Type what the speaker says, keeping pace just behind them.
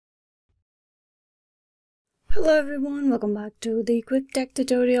Hello everyone, welcome back to the Quick Tech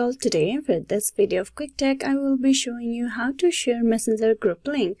tutorial. Today for this video of Quick Tech, I will be showing you how to share Messenger group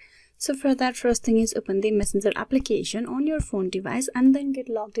link. So for that, first thing is open the Messenger application on your phone device and then get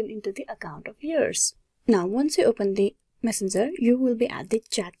logged in into the account of yours. Now once you open the Messenger, you will be at the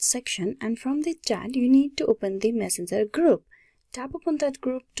chat section, and from the chat you need to open the Messenger group. Tap upon that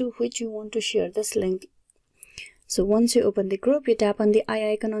group to which you want to share this link. So once you open the group, you tap on the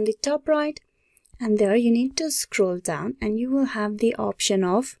eye icon on the top right, and there you need to scroll down and you will have the option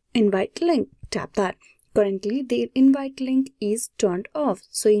of invite link. Tap that. Currently the invite link is turned off,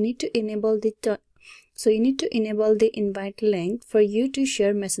 so you need to enable the invite link for you to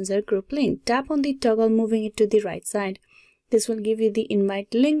share Messenger group link. Tap on the toggle moving it to the right side. This will give you the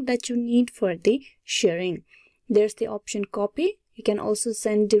invite link that you need for the sharing. There's the option copy. You can also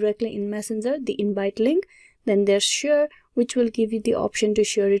send directly in Messenger the invite link. Then there's share, which will give you the option to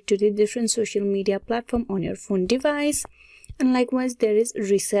share it to the different social media platform on your phone device. And likewise there is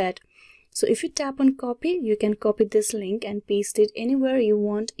reset. So if you tap on copy, you can copy this link and paste it anywhere you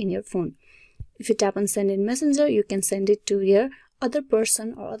want in your phone. If you tap on send in Messenger, you can send it to your other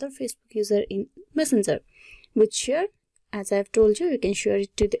person or other Facebook user in Messenger. With share, as I've told you, you can share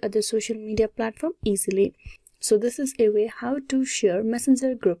it to the other social media platform easily. So this is a way how to share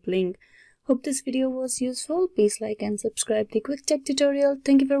Messenger group link. Hope this video was useful. Please like and subscribe the Quick Tech tutorial.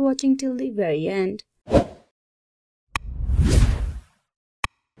 Thank you for watching till the very end.